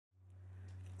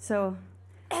So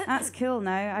that's cool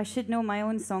now. I should know my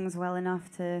own songs well enough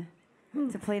to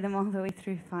play them all the way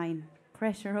through fine.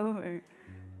 Pressure over.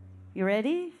 You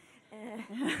ready?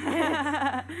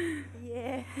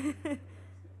 Yeah.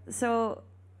 So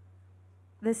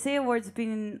the Say Award's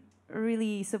been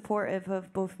really supportive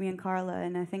of both me and Carla,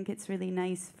 and I think it's really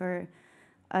nice for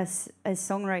us as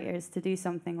songwriters to do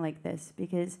something like this,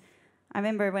 because I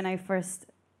remember when I first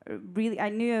I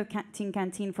knew of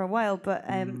TeenCanteen for a while, but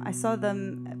I saw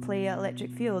them play at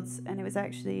Electric Fields, and it was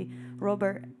actually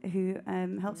Robert, who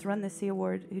helps run the Say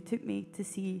Award, who took me to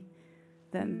see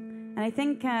them. And I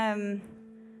think I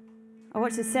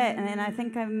watched the set, and then I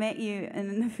think I met you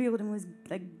in the field and was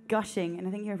like gushing, and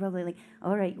I think you were probably like,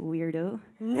 "All right, weirdo."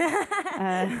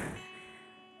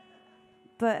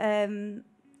 But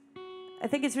I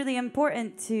think it's really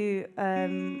important to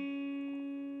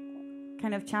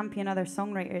kind of champion other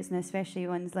songwriters, and especially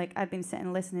ones like I've been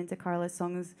sitting listening to Carla's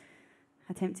songs,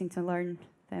 attempting to learn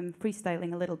them,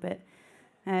 freestyling a little bit.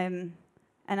 And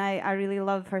I really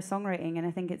love her songwriting, and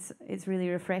I think it's really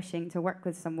refreshing to work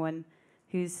with someone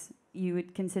who's you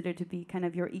would consider to be kind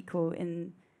of your equal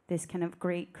in this kind of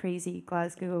great, crazy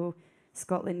Glasgow,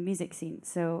 Scotland music scene.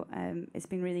 So it's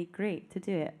been really great to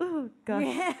do it. Oh, gosh.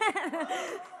 Yeah.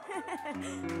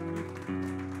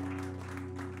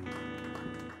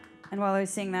 And while I was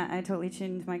saying that, I totally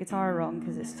tuned my guitar wrong,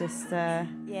 because it's just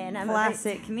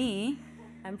classic me.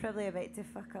 I'm probably about to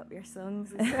fuck up your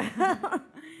songs as well.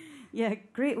 Yeah,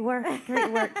 great work,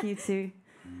 you two.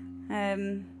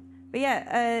 But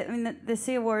yeah, I mean, the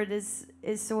Say Award is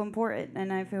so important,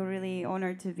 and I feel really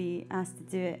honoured to be asked to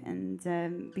do it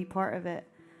and be part of it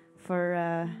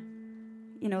for,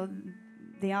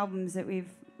 the albums that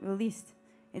we've released.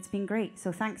 It's been great,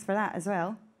 so thanks for that as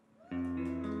well.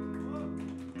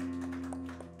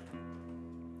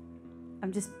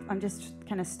 I'm just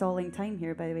kind of stalling time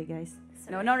here, by the way, guys.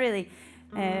 Sorry. No, not really.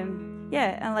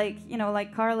 Yeah, and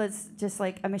like Carla's just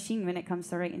like a machine when it comes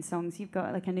to writing songs. You've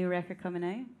got like a new record coming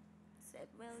out.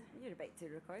 Well, you're about to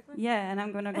record one. Yeah, and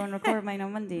I'm gonna go and record mine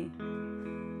on Monday.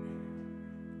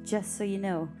 Just so you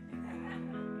know.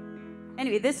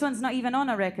 Anyway, this one's not even on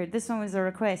a record. This one was a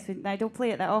request. I don't play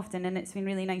it that often, and it's been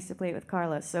really nice to play it with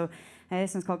Carla. So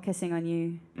this one's called "Kissing on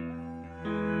You."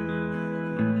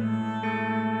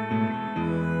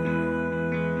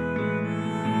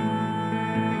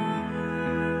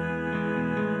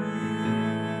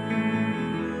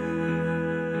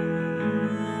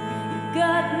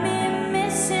 Got me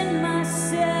missing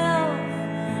myself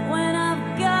when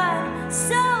I've got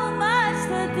so much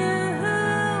to do.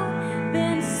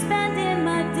 Been spending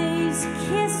my days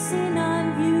kissing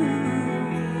on you.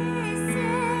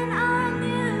 Kissing on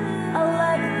you. I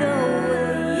like the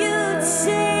way you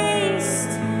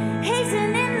taste,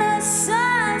 hazing in the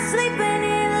sun, sleeping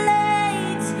in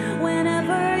late.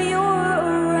 Whenever you're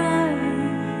around,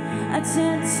 I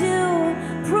tend to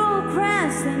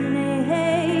procrastinate.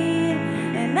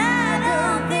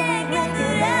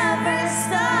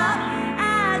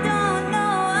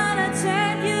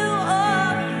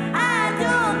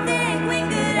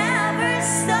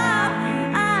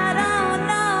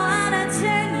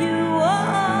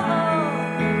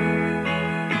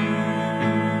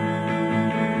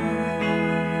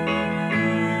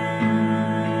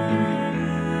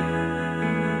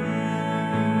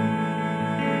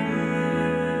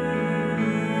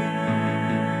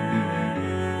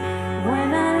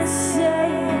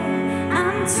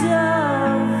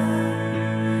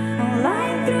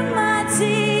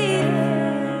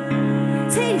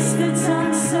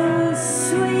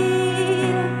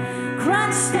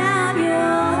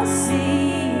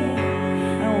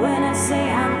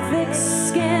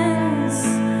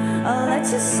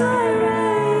 Just so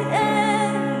right,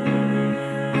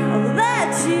 I'll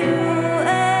let you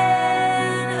in.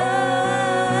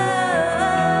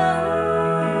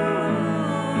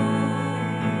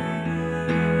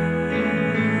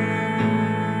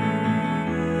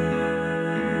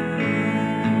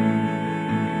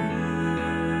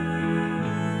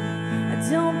 I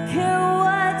don't care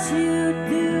what you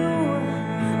do,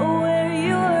 where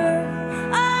you're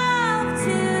off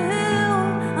to.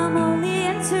 I'm only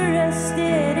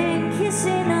interested in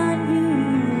kissing on you.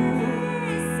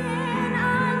 Kissing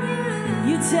on you.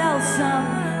 You tell some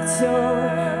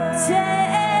tales.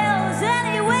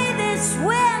 Anyway, this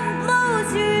wind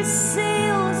blows your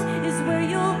sails is where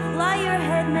you'll lie your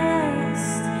head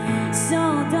next. So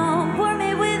don't bore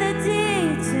me with the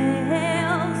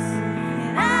details.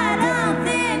 And I don't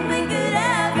think we could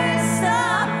ever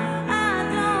stop. I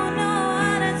don't know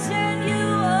how to turn you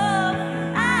off.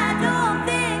 I don't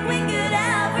think we could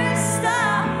ever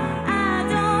stop. I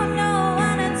don't know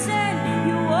how to turn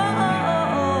you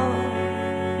off.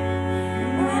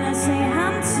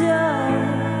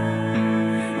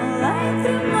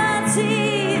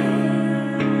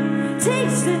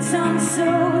 tongue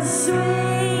so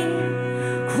sweet,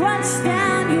 crunch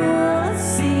down you'll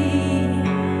see.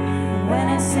 When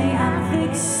I say I'm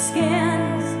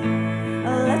thick-skinned,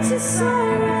 I'll let you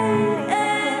soar right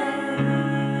in,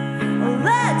 I'll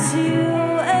let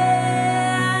you in.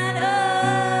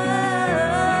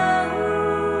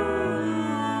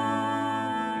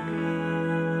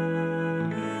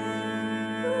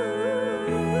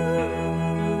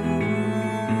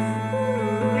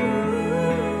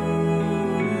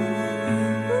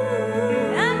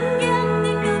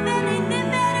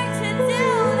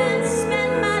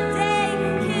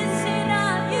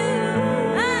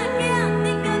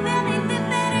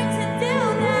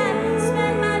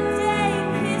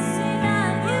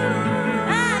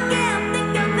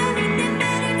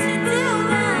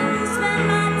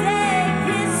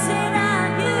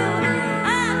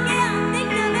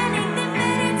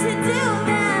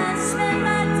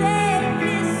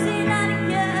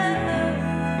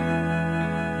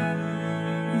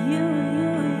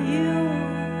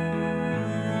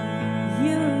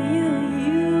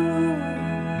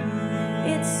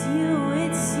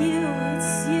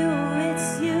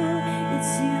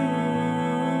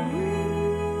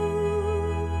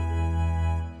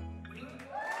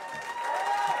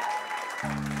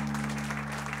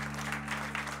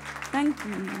 Thank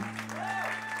you.